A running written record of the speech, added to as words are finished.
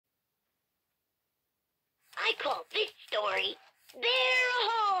this story, Bear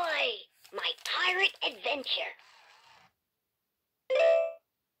Ahoy! My pirate adventure.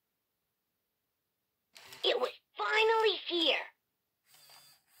 It was finally here.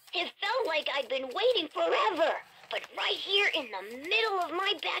 It felt like I'd been waiting forever, but right here in the middle of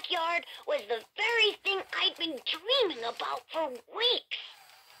my backyard was the very thing I'd been dreaming about for weeks.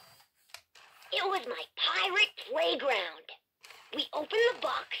 It was my pirate playground. We opened the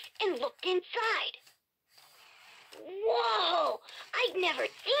box and looked inside. Whoa! I'd never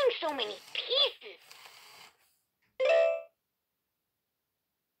seen so many pieces.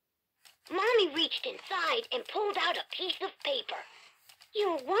 Mommy reached inside and pulled out a piece of paper.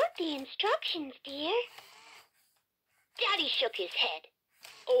 You'll want the instructions, dear. Daddy shook his head.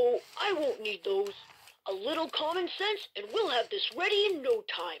 Oh, I won't need those. A little common sense and we'll have this ready in no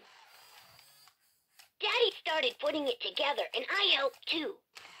time. Daddy started putting it together and I helped too.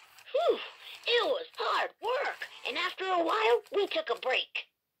 Whew, it was hard work, and after a while, we took a break.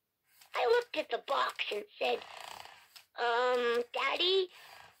 I looked at the box and said, Daddy,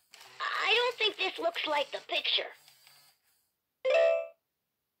 I don't think this looks like the picture.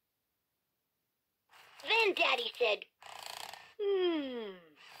 Then Daddy said,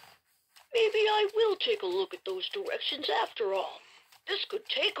 Maybe I will take a look at those directions after all. This could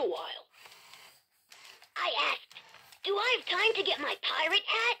take a while. I asked, do I have time to get my pirate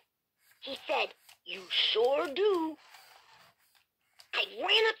hat? He said, You sure do. I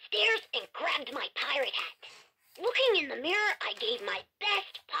ran upstairs and grabbed my pirate hat. Looking in the mirror, I gave my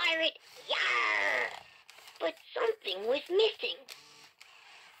best pirate yar. But something was missing.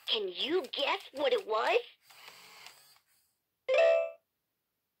 Can you guess what it was?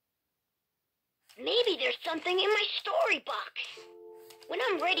 Maybe there's something in my story box. When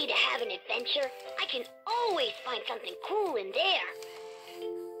I'm ready to have an adventure, I can always find something cool in there.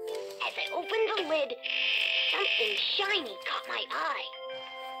 As I opened the lid, something shiny caught my eye.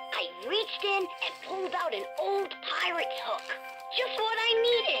 I reached in and pulled out an old pirate's hook. Just what I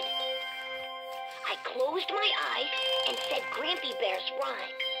needed. I closed my eyes and said Grampy Bear's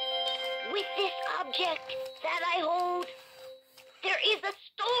rhyme. With this object that I hold, there is a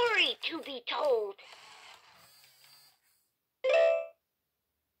story to be told.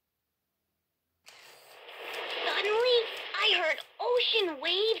 Suddenly, I heard ocean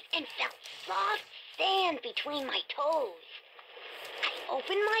waves and felt soft sand between my toes. I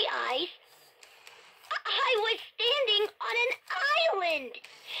opened my eyes. I was standing on an island.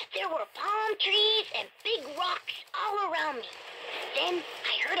 There were palm trees and big rocks all around me. Then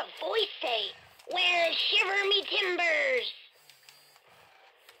I heard a voice say, "Well, shiver me timbers."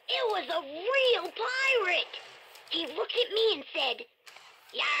 It was a real pirate. He looked at me and said,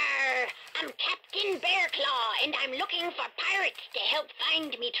 "Yar, I'm Captain Bearclaw, and I'm looking for pirates to help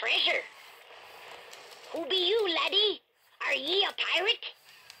find me treasure." "Who be you, laddie? Are ye a pirate?"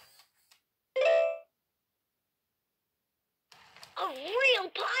 A real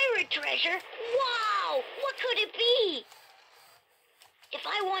pirate treasure? Wow! What could it be? If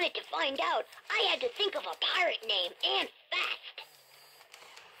I wanted to find out, I had to think of a pirate name, and fast.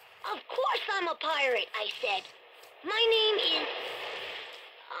 "Of course I'm a pirate," I said. "My name is,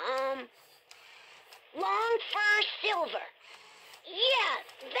 Long Fur Silver." "Yeah,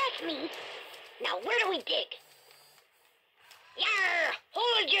 that's me. Now where do we dig?" "Yar!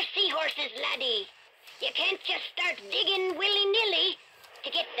 Hold your seahorses, laddie. You can't just start digging willy-nilly. To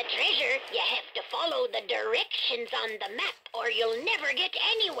get the treasure, you have to follow the directions on the map, or you'll never get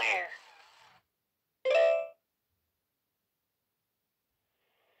anywhere."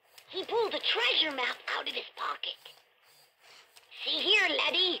 He pulled a treasure map out of his pocket. "See here,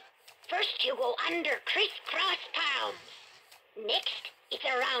 laddie. First you go under Crisscross Palms. Next, it's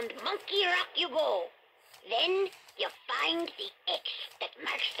around Monkey Rock you go. Then you find the X that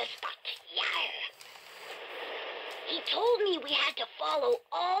marks the spot. Yar." He told me we had to follow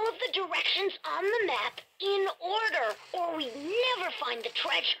all of the directions on the map in order, or we'd never find the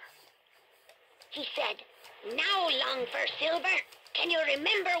treasure. He said, "Now, Long Fur Silver, can you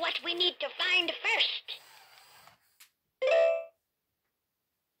remember what we need to find first?"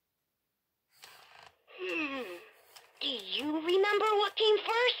 Do you remember what came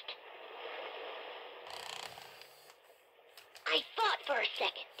first? I thought for a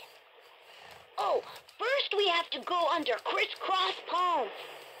second. Oh, first we have to go under Crisscross Palms.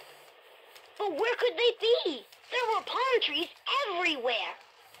 But where could they be? There were palm trees everywhere.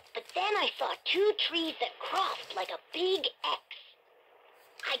 But then I saw two trees that crossed like a big X.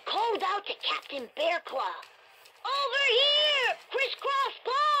 I called out to Captain Bearclaw. "Over here! Crisscross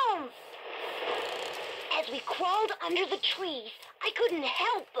Palms!" As we crawled under the trees, I couldn't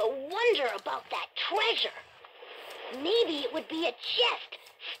help but wonder about that treasure. Maybe it would be a chest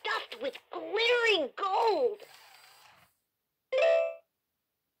stuffed with glittering gold.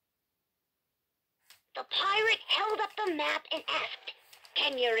 The pirate held up the map and asked,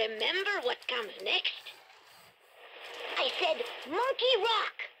 "Can you remember what comes next?" I said, "Monkey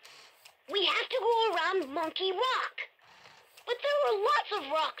Rock. We have to go around Monkey Rock." But there were lots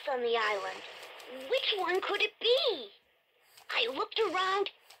of rocks on the island. Which one could it be? I looked around,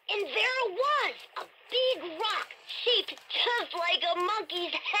 and there it was, a big rock shaped just like a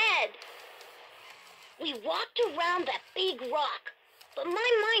monkey's head. We walked around that big rock, but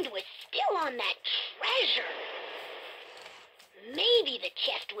my mind was still on that treasure. Maybe the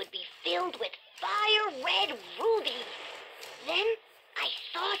chest would be filled with fire-red rubies. Then I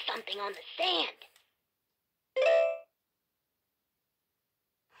saw something on the sand.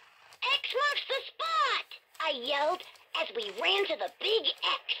 "X marks the spot!" I yelled as we ran to the big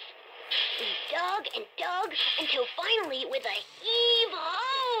X. We dug and dug until finally, with a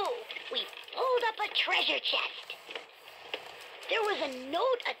heave-ho, we pulled up a treasure chest. There was a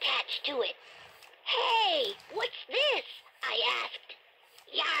note attached to it. "Hey, what's this?" I asked.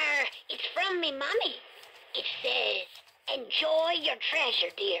 "Yar, it's from me mommy. It says, 'Enjoy your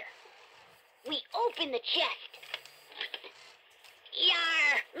treasure, dear.'" We opened the chest.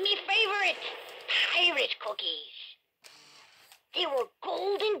 Yar, me favorite, pirate cookies. They were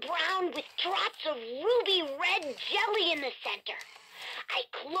golden brown with drops of ruby red jelly in the center. I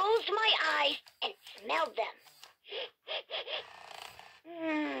closed my eyes and smelled them.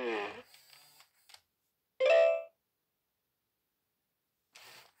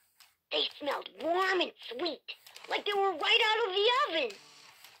 They smelled warm and sweet, like they were right out of the oven.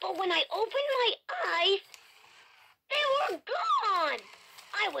 But when I opened my eyes, they were gone.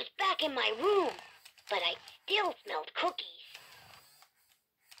 I was back in my room, but I still smelled cookies.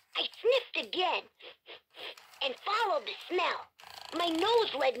 I sniffed again and followed the smell. My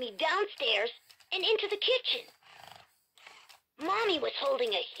nose led me downstairs and into the kitchen. Mommy was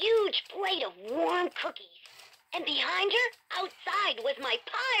holding a huge plate of warm cookies, and behind her, outside, was my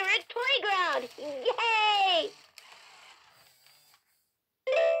pirate playground. Yay!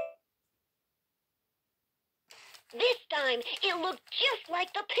 This time, it looked just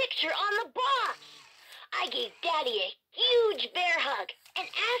like the picture on the box. I gave Daddy a huge bear hug and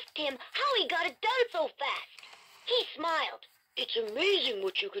asked him how he got it done so fast. He smiled. It's amazing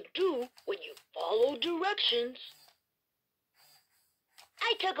what you can do when you follow directions.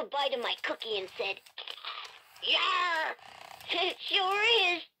 I took a bite of my cookie and said, "Yar! It sure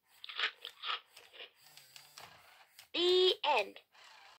is." The end.